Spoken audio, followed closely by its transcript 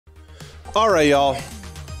All right, y'all.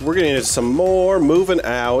 We're getting into some more moving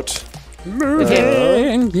out.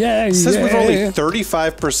 Moving, yeah. It says we've only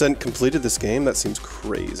 35% completed this game. That seems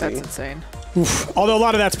crazy. That's insane. Oof. Although a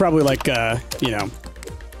lot of that's probably like, you know,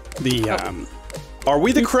 the. Are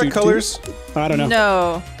we the correct colors? I don't know.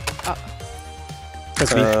 No.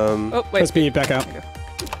 Press B. Oh, wait. Press B, back out.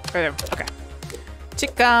 Right there. Okay.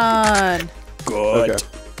 Chicken. Good. Okay.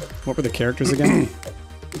 What were the characters again?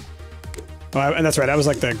 Oh, and that's right. I was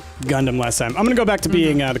like the Gundam last time. I'm gonna go back to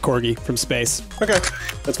being the Corgi from space. Okay,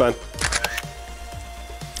 that's fine.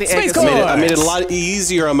 Space I made it a lot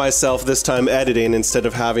easier on myself this time editing instead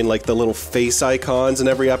of having like the little face icons in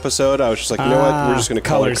every episode. I was just like, you know what? We're just gonna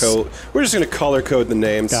color code. We're just gonna color code the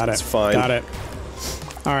names. Got it. It's fine. Got it.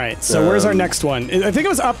 All right. So where's our next one? I think it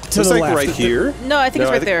was up to the like left. right here. No, I think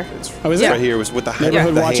it's right there. Oh, is it? Right here was with the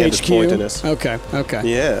Neighborhood the Watch hand is HQ. pointing us. Okay. Okay.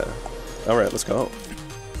 Yeah. All right, let's go.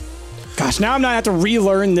 Gosh, now I'm gonna have to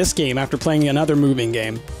relearn this game after playing another moving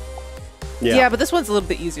game. Yeah, but this one's a little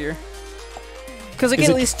bit easier. Because I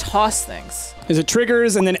can at least toss things. Is it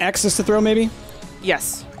triggers and then X's to throw, maybe?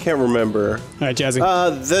 Yes. I can't remember. All right, Jazzy.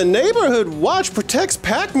 The Neighborhood Watch protects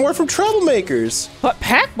Packmore from troublemakers. But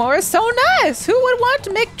Packmore is so nice. Who would want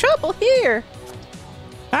to make trouble here?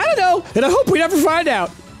 I don't know, and I hope we never find out.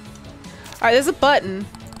 All right, there's a button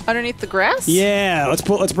underneath the grass. Yeah, let's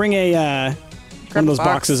bring a one of those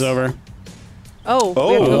boxes over. Oh.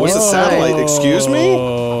 Oh, where's the satellite? Excuse me?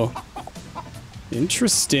 Oh.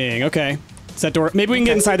 Interesting. Okay. Is that door? Maybe we can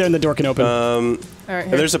get inside there and the door can open. All right,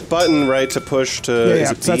 and there's a button, right, to push to. Yeah,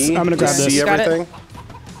 Is it so B? I'm gonna grab to this. See Got it. everything?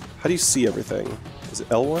 How do you see everything? Is it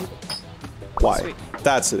L1? Y. Sweet.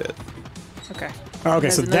 That's it. Okay. Oh, okay,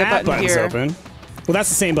 There's so another that button button's here. open. Well, that's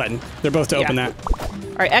the same button. They're both to open that.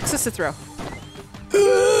 All right, X is to throw.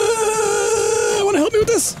 Want to help me with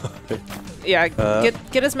this? Yeah,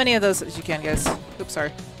 get as many of those as you can, guys. Oops,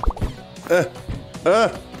 sorry.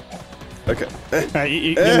 Okay. All right,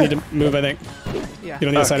 you need to move, I think. Yeah. Get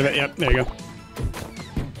on the other side of it. Yep, there you go.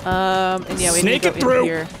 And yeah, we Snake need it to go through. in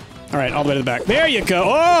here. All right, all the way to the back. There you go.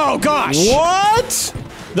 Oh, gosh. What?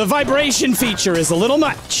 The vibration feature is a little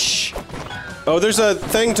much. Oh, there's a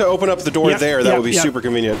thing to open up the door Yep, there. That yep, would be yep. super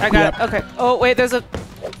convenient. I got it. Okay. Oh, wait, there's a...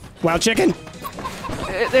 Wild chicken.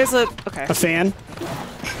 There's a... Okay. A fan.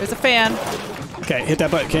 There's a fan. Okay, hit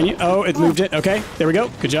that button. Can you? Oh, it moved it. Okay, there we go.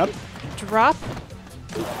 Good job. Drop.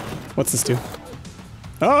 What's this do?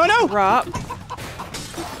 Oh, no. Drop.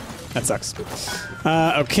 That sucks.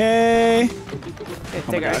 Okay. Okay,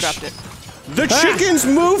 there you go, I dropped it. The chickens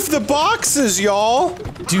move the boxes, y'all.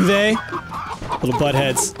 Do they? Little butt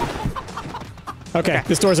heads. Okay,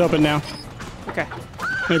 this door's open now. Okay.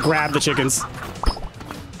 I'm gonna grab the chickens.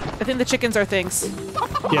 I think the chickens are things.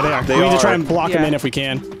 Yeah, they are. They we need to try are. and block them Yeah. in if we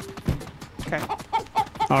can. Okay.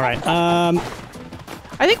 All right.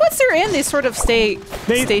 I think once they're in, they sort of stay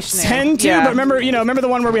They stationary. tend to, Yeah. but remember the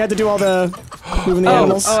one where we had to do all the moving the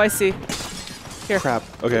animals? Oh, I see. Here. Crap.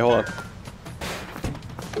 Okay, hold on.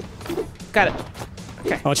 Got it.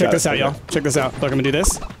 Okay. Oh, check Got this it, out, okay. y'all. Check this out. Look, I'm gonna do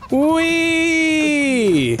this.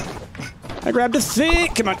 Whee! I grabbed a thing.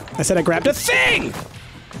 Come on. I said I grabbed a thing.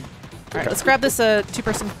 All right, let's grab this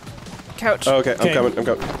two-person couch. Oh, okay, Okay. I'm coming. I'm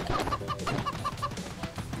coming.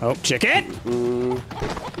 Oh, chicken.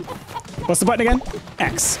 What's the button again?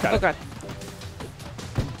 X. Got Oh, it. God.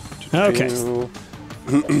 Okay. Just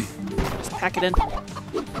pack it in.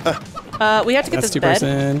 We have to get That's this bed,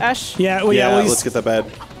 two-person. Ash. Yeah. Well, Yeah, yeah. let's get the bed.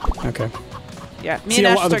 Okay. Yeah, me See,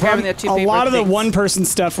 and Ash the start grabbing the two a paper lot of the things. one-person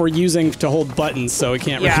stuff we're using to hold buttons, so we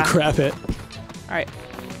can't Yeah. really grab it. All right.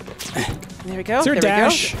 There we go. Is there a there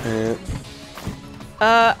dash? We go.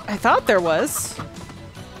 I thought there was.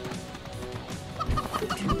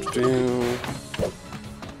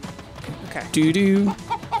 Okay. Doo-doo.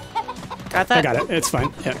 Got that? I got it. It's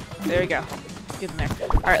fine. Yeah. There we go. Get in there.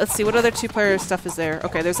 All right, let's see. What other two-player stuff is there?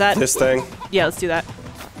 Okay, there's that. This thing. Yeah, let's do that.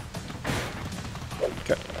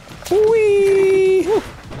 Okay. Whee!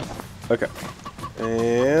 Okay.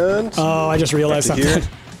 And Oh, I just realized Up to here.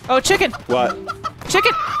 something. Oh, chicken! what?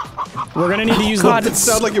 Chicken! We're gonna need to use God, the. It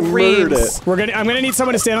sounded like you murdered it. I'm gonna need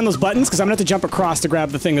someone to stand on those buttons because I'm gonna have to jump across to grab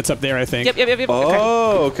the thing that's up there. I think. Yep. Okay.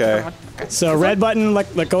 Oh, okay. Okay. So red button,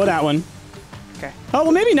 let go of that one. Okay. Oh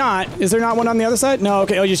well, maybe not. Is there not one on the other side? No.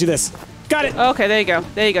 Okay. I'll just do this. Got it. Okay, there you go.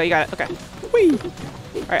 There you go. You got it. Okay. Whee!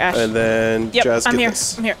 All right, Ash. And then Yep, Jazz, I'm get here.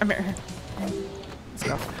 this. I'm here. Let's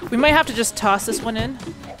go. We might have to just toss this one in.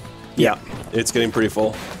 Yeah, it's getting pretty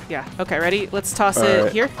full. Yeah. Okay, ready? Let's toss All it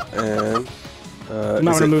right. here. And I'm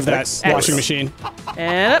not is gonna it move that X? washing X. machine.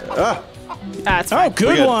 And up. Ah, That's Oh, fine.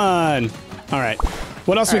 good good. one. All right.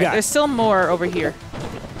 What else All we right, got? there's still more over here.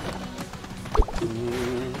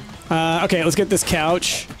 Okay, let's get this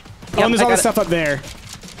couch. Oh, and there's all the stuff up there.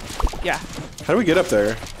 Yeah. How do we get up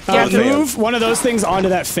there? Move one of those things onto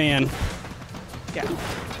that fan. Yeah.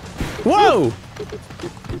 Whoa!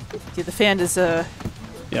 Yeah, the fan is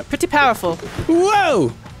pretty powerful.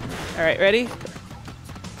 Whoa! All right, ready?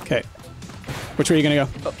 Okay. Which way are you gonna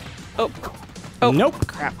go? Oh. Nope.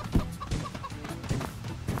 Crap.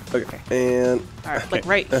 Okay. And all right, like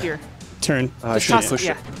right here. Turn. Just toss it.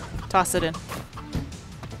 Yeah. Toss it in.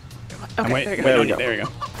 Okay. There you go. There we go.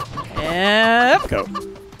 Yep. Go.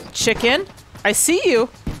 Chicken. I see you.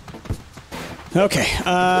 Okay.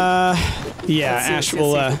 Yeah. Ash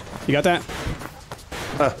will. You got that?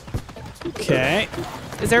 Okay.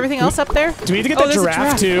 Is everything else up there? Do we need to get that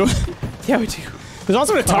giraffe too? Yeah, we do. There's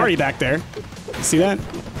also an Atari back there. See that?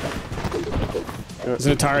 There's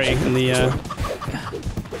an Atari in the.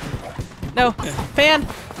 No. Fan.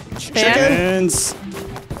 Chickens.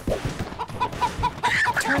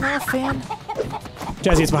 Turn off fan.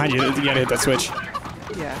 Jazzy, it's behind you. You gotta hit that switch.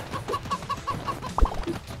 Yeah.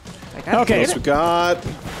 Okay. What else we got?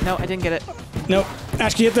 No, I didn't get it. Nope.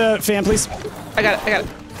 Ash, can you hit the fan, please? I got it.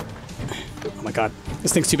 Oh my god.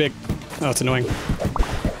 This thing's too big. Oh, it's annoying.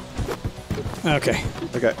 Okay.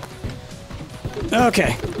 Okay.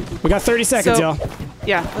 Okay. We got 30 seconds, y'all.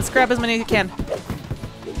 Yeah, let's grab as many as you can.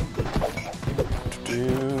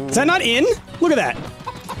 Is that not in? Look at that.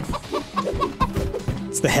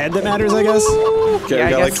 It's the head that matters, I guess. Okay, yeah,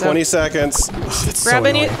 we got like 20 seconds. Oh, that's grab so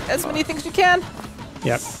as many things as you can.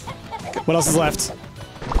 Yep. What else is left?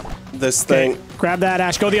 This thing. Grab that,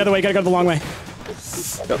 Ash. Go the other way. Gotta go the long way.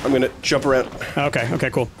 Yep, I'm gonna jump around. Okay,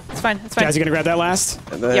 cool. It's fine. Jazz, you gonna grab that last?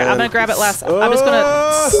 And then... Yeah, I'm gonna grab it last. I'm just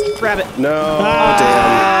gonna grab it. No,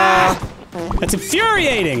 damn. That's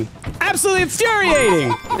infuriating. Absolutely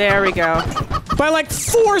infuriating. There we go. By like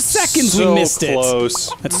 4 seconds we missed it. So close.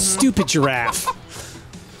 That stupid giraffe.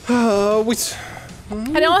 I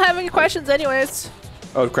don't have any questions anyways.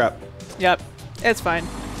 Oh, crap. Yep. It's fine.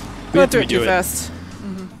 We Go have to through it too redo it. fast.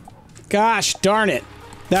 Gosh darn it.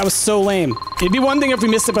 That was so lame. It'd be one thing if we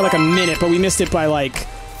missed it by like a minute, but we missed it by like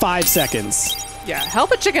 5 seconds. Yeah,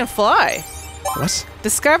 help a chicken fly. What?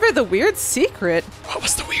 Discover the weird secret. What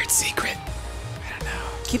was the weird secret?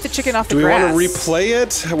 Keep the chicken off the Do we grass. want to replay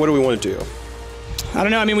it? What do we want to do? I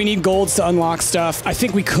don't know. I mean, we need golds to unlock stuff. I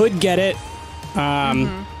think we could get it.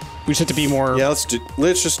 We just have to be more. Yeah,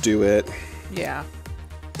 let's just do it. Yeah.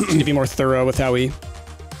 We need to be more thorough with how we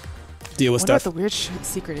deal with I wonder stuff. what the weird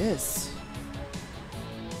secret is.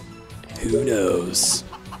 Who knows?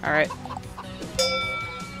 All right.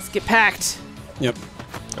 Let's get packed. Yep.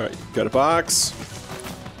 All right, got a box.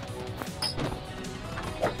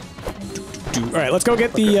 All right, let's go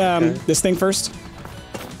get the this thing first,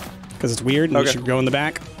 because it's weird and we should go in the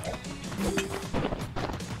back.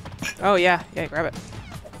 Oh yeah, grab it.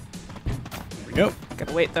 There we go.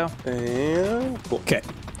 Gotta wait though. And cool. Okay.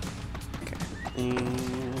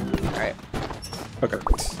 All right. Okay.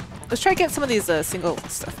 Let's try to get some of these single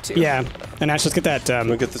stuff too. Yeah, and Ash, let's get that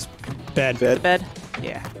We'll get this bed. The bed.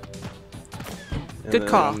 Yeah. Good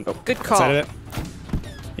call. Good call. Side of it.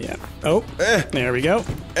 Yeah. Oh, there we go.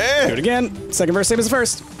 Do it again. Second verse, same as the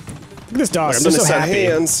first. Look at this dog. I'm just so happy.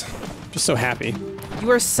 Just so happy. You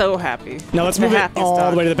are so happy. Now let's move it all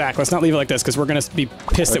the way to the back. Let's not leave it like this, because we're going to be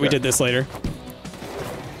pissed that we did this later.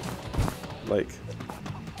 Like,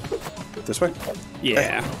 this way?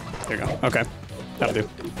 Yeah. There you go. Okay. That'll do.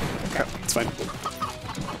 Okay. It's fine.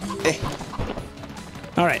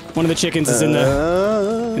 All right. One of the chickens is in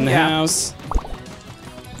the house.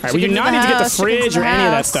 All right. We do not need to get the fridge or any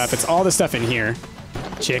of that stuff. It's all the stuff in here.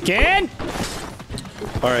 Chicken!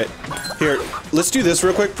 All right. Here, let's do this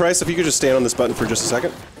real quick. Price, if you could just stand on this button for just a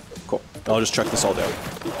second. Cool. I'll just chuck this all down.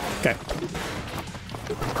 Okay.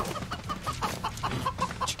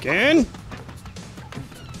 Chicken!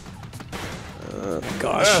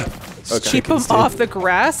 Gosh. Okay. Keep them off the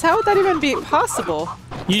grass? How would that even be possible?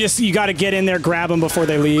 You got to get in there, grab them before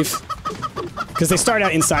they leave. Because they start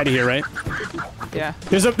out inside of here, right? Yeah.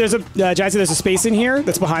 There's a space in here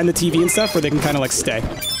that's behind the TV and stuff where they can kind of like stay.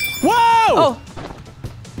 Whoa! Oh!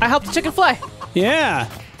 I helped the chicken fly. Yeah.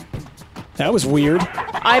 That was weird.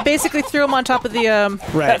 I basically threw him on top of the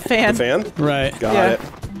that fan. The fan? Right. Got it.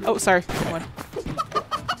 Oh, sorry. Come on.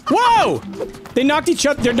 Whoa! They knocked each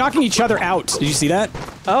other. They're knocking each other out. Did you see that?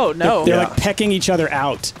 Oh no! They're like pecking each other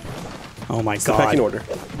out. Oh my god! The pecking order.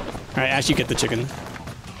 All right, Ash, you get the chicken.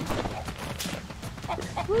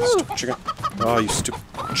 Stupid chicken. Oh, you stupid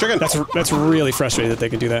chicken. That's really frustrating that they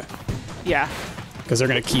can do that. Yeah. Because they're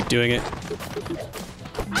gonna keep doing it.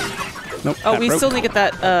 Nope. Oh, we still need to get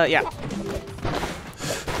that. Yeah.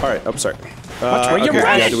 All right. I'm sorry. Watch where you're okay,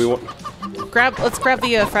 running. yeah, do we want? Let's grab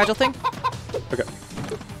the fragile thing. Okay.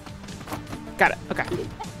 Got it. Okay.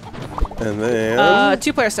 And then...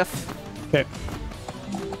 2-player stuff. Okay.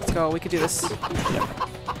 Let's go. We could do this. Yep.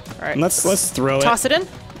 All right. Let's throw it. Toss it in.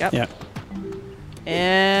 Yep. Yep.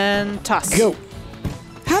 And toss. Go.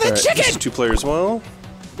 Have a chicken! This is 2-player as well.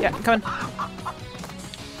 Yeah, I'm coming.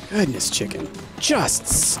 Goodness, chicken. Just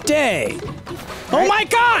stay. All right. Oh my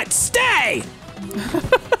God, stay!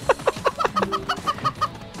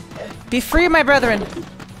 Be free, my brethren.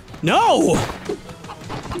 No!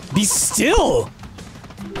 Be still.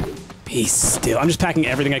 Be still. I'm just packing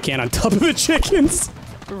everything I can on top of the chickens.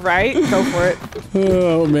 Right? Go for it.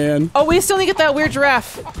 Oh, man. Oh, we still need to get that weird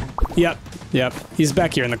giraffe. Yep. Yep. He's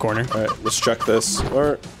back here in the corner. All right, let's check this.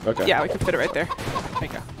 Or okay. Yeah, we can fit it right there. There you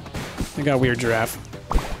go. I got a weird giraffe.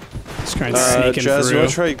 Just trying to sneak in Jazz, through. you want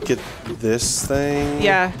to try to get this thing?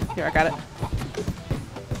 Yeah. Here, I got it.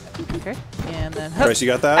 Okay. And then... Bryce, you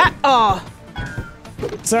got that? Ah!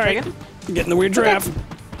 Oh! Sorry. Again? I'm getting the weird giraffe. Up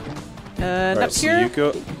Right, so here. you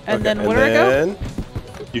go, And then and where do I go? then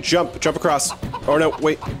you jump across. Oh no,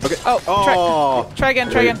 wait. Okay. Oh, try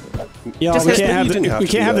again. Y'all, Just we kidding. can't You didn't have we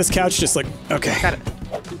to can't do have that. this couch just like okay. Got it.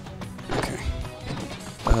 Okay.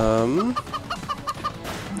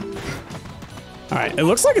 All right. It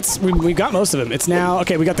looks like it's we got most of them. It's now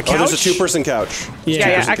okay. We got the couch. Oh, there's a 2-person couch.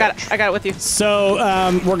 Yeah, I got it with you. So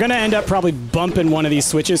we're gonna end up probably bumping one of these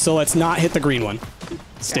switches. So let's not hit the green one.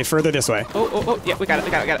 Stay further this way. Oh, yeah, we got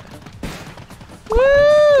it.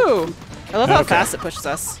 Woo! I love how fast it pushes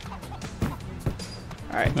us.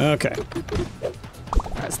 All right. Okay. All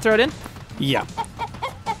right, let's throw it in. Yeah.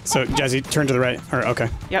 So Jazzy, turn to the right. Or okay.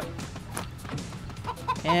 Yep.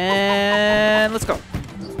 And let's go.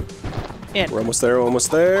 In. We're almost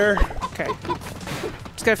there. Okay.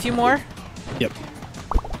 Just got a few more. Yep.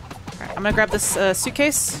 All right, I'm gonna grab this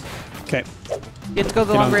suitcase. Okay. You have to go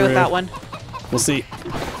the Get long on way with through. that one. We'll see.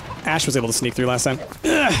 Ash was able to sneak through last time.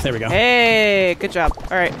 There we go. Hey, good job.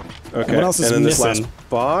 All right. Okay. What else is and then missing? this last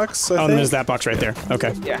box. I Oh, and think? there's that box right there.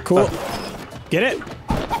 Okay. Yeah. Cool. Get it.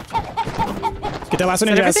 Get that last one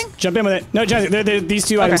in, Jazz. everything? Jump in with it. No, Jazz, these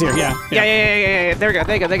two items here. Yeah. Yeah. There we go.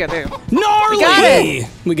 Gnarly!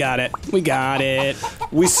 We got it.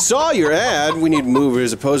 We saw your ad. We need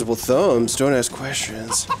movers, opposable thumbs. Don't ask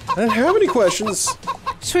questions. I don't have any questions.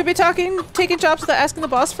 Should we be taking jobs without asking the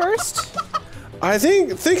boss first? I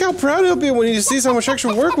think how proud he'll be when he sees how much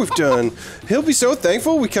extra work we've done. He'll be so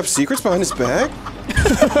thankful we kept secrets behind his back.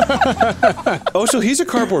 Oh, so he's a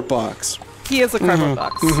cardboard box. He is a cardboard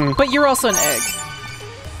box. But you're also an egg.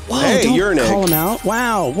 Whoa, Hey, don't you're an call egg. him out.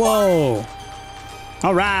 Wow, whoa.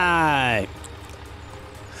 All right.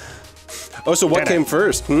 Oh, so what came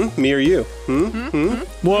first? Me or you?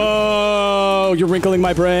 Whoa, you're wrinkling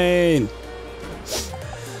my brain.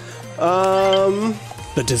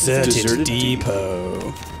 The deserted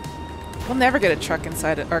depot. We'll never get a truck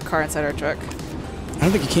inside our car inside our truck. I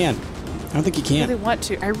don't think you can. I really want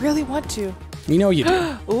to. I really want to. We know you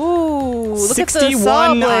do. Ooh, look at the 61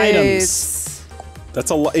 saw items. blades.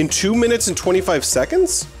 That's a lot. In 2 minutes and 25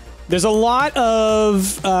 seconds? There's a lot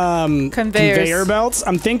of conveyor belts.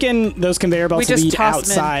 I'm thinking those conveyor belts just lead toss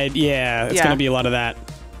them in. outside. Yeah, it's Yeah. going to be a lot of that.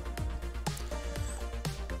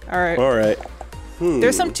 All right. All right.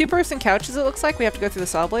 There's some 2-person couches, it looks like. We have to go through the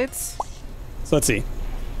saw blades. So let's see.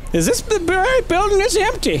 Is this the building is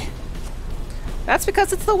empty? That's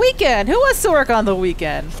because it's the weekend. Who wants to work on the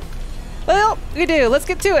weekend? Well, we do. Let's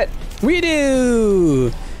get to it. We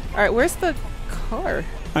do. All right, where's the car?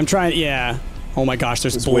 I'm trying. Yeah. Oh my gosh,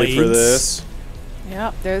 there's Let's blades. wait for this.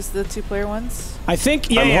 Yeah, there's the 2-player ones. I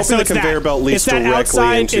think. Yeah. I'm yeah, hoping so the it's conveyor that, belt leads it's that directly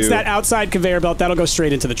outside, into- It's that outside conveyor belt that'll go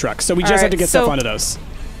straight into the truck. So we just All have to right, get stuff so- onto those.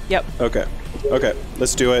 Yep. Okay. Okay.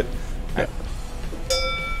 Let's do it. All right.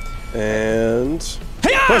 And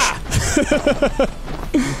Push.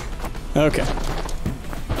 Okay.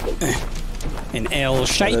 An L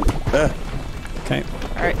shape. Okay.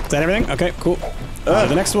 All right. Is that everything? Okay, cool.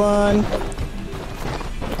 The next one.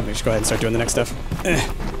 Let me just go ahead and start doing the next stuff.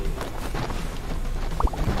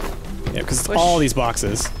 Yeah, because it's Push. all these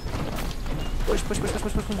boxes. Push. There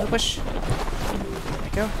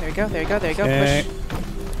you go. Okay. Push.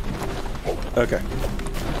 okay.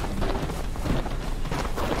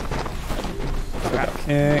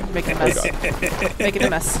 Okay. Making a mess. Making a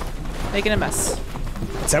mess. Making a mess.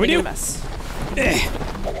 That's how we Making do. a mess.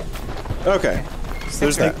 Okay. So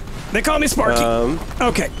there's that. They call me Sparky.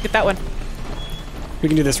 Okay. Get that one. We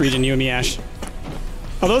can do this region, you and me, Ash.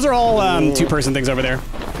 Oh, those are all 2-person things over there.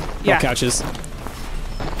 Yeah. All couches.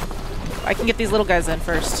 I can get these little guys in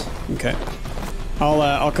first. Okay.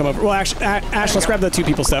 I'll come over. Well, Ash, let's grab the 2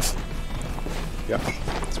 people stuff. Yeah.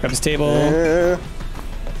 Let's grab this table.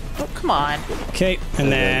 Oh, Come on. Okay,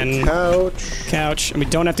 and then couch. And we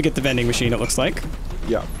don't have to get the vending machine, it looks like.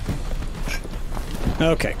 Yeah.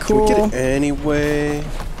 Okay, cool. Can we get it anyway?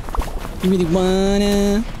 You really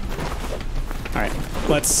wanna? All right,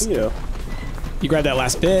 let's. You grab that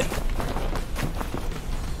last bit.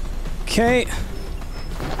 Okay.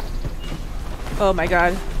 Oh my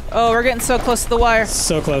god. Oh, we're getting so close to the wire.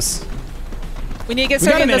 So close. We need to get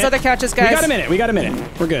started on those other couches, guys. We got a minute. We got a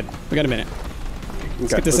minute. We're good. We got a minute.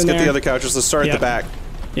 Let's get this in there. Let's get the other couches. Let's start at the back.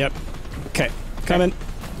 Yep. Okay. Coming.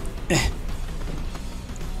 Okay.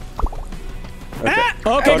 Ah!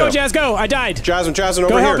 Okay, go, Jazz, go. I died. Jasmine,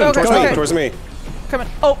 over here. Towards me. Coming.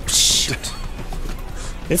 Oh, shoot.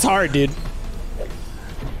 It's hard, dude.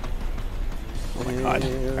 Oh my god.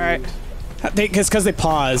 All right. Because they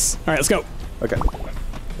pause. All right, let's go. Okay.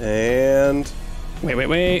 And...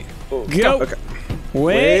 Wait. Oh, go. Okay.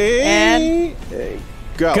 Wait. And...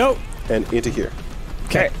 Go. Go. And into here.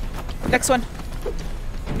 Okay. Next one.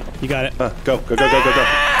 You got it. Go. Go.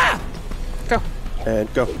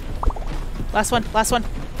 And go. Last one.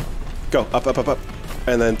 Go. Up.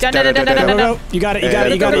 And then... Go. You got it. Go.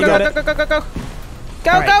 Go. Go.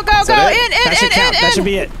 In.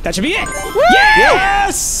 That should be it. Woo!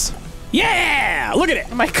 Yes! Yeah! Look at it.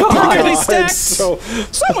 Oh my god. Perfectly stacked.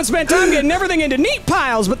 Someone spent time getting everything into neat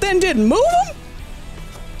piles, but then didn't move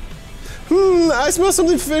them? I smell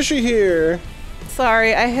something fishy here.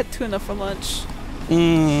 Sorry, I had tuna for lunch.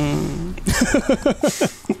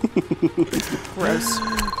 Gross.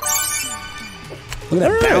 Look at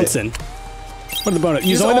that bouncing. What are the bonus?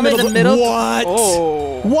 Use only the middle. What?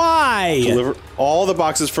 Oh. Why? Deliver all the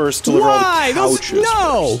boxes first. Deliver all the couches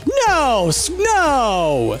first.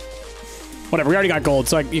 No. Whatever. We already got gold,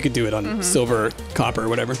 so you could do it on silver, copper,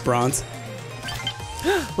 whatever, bronze.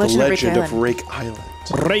 Legend of Rake Island.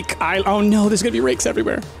 Rake Island. Oh no, there's gonna be rakes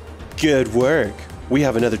everywhere. Good work. We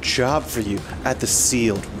have another job for you at the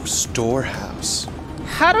sealed storehouse.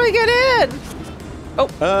 How do we get in? Oh.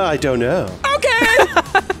 I don't know. Okay.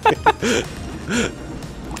 Do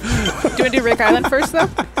you want to do Rake Island first, though?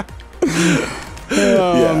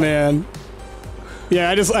 Oh man. Yeah,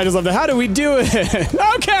 I just love that. How do we do it?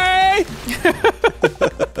 Okay.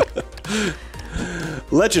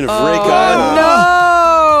 Legend of Rake Island.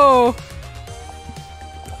 No.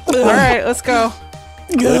 All right, let's go.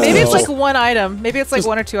 Maybe it's like one item. Maybe it's like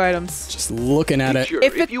one or two items. Just looking at it.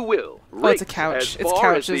 If you will. Oh, it's a couch. It's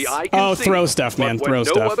couches. Oh, throw stuff, man. Throw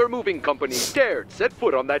stuff. No other moving company dared set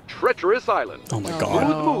foot on that treacherous island. Oh my god.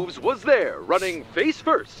 Smooth Moves was there, running face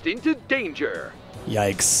first into danger.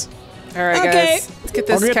 Yikes. All right, guys. Let's get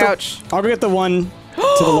this couch. I'll go get the one to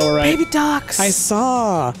the lower right. Baby ducks. I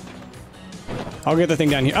saw. I'll get the thing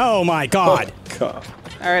down here. Oh my god. Oh, god.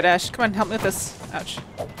 All right, Ash. Come on, help me with this. Ouch.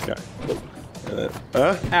 Okay.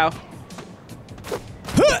 Ow.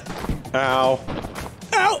 Ow.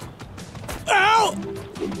 Ow. Ow.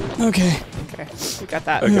 Okay. Okay, we got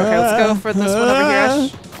that. Okay, let's go for this one over here,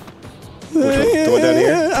 Ash. Which one? The one down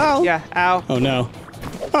here? Ow. Yeah, ow. Oh no.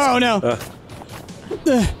 Oh no.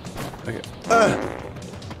 Okay.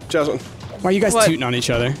 Jasmine. Why are you guys tooting on each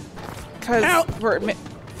other? Because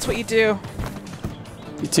it's what you do.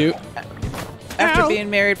 You toot? After being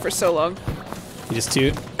married for so long. You just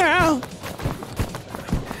toot? Ow.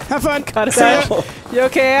 Have fun. Got it, Ash. You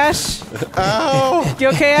okay, Ash? Ow. You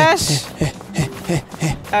okay, Ash?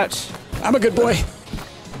 Ouch. I'm a good boy.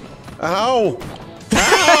 Ow.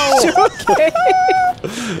 Ow. Okay.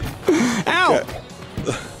 Ow.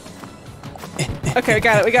 Okay, we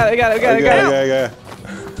got it. Okay.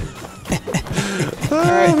 All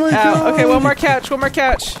right. Ow. Okay, one more couch.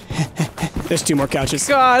 There's two more couches.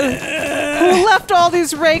 God. Who left all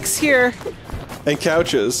these rakes here? And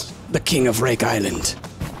couches. The king of Rake Island.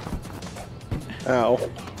 Ow.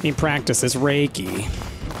 He practices Reiki.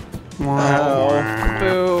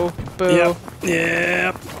 Ow. Boo.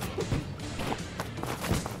 Yep.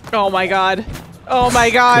 Oh my god.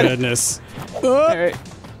 Goodness. All right.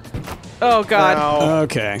 Oh god. Ow.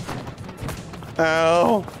 Okay.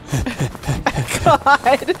 Ow.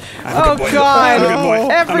 God. Oh god.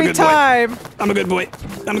 Every time. I'm a good boy.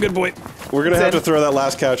 We're gonna have to throw that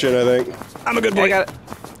last couch in, I think. I'm a good boy. I got it.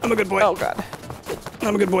 I'm a good boy. Oh god.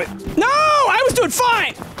 I'm a good boy. No! I was doing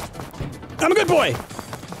fine! I'm a good boy.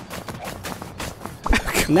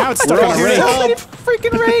 Now it's stuck on a rake. So many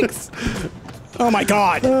freaking rakes. Oh my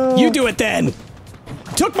god. You do it then.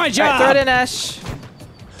 Took my job. All right, throw it in, Ash.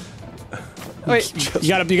 Wait. You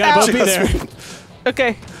gotta both be there.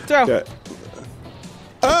 Okay, throw. Okay.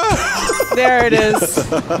 There it is.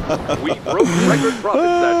 We broke record profits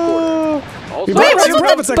that quarter. Also, Wait, what's on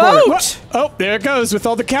the boat? Oh, there it goes with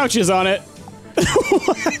all the couches on it.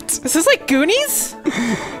 What? Is this like Goonies?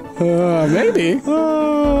 Maybe.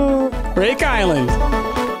 Rake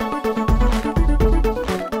Island.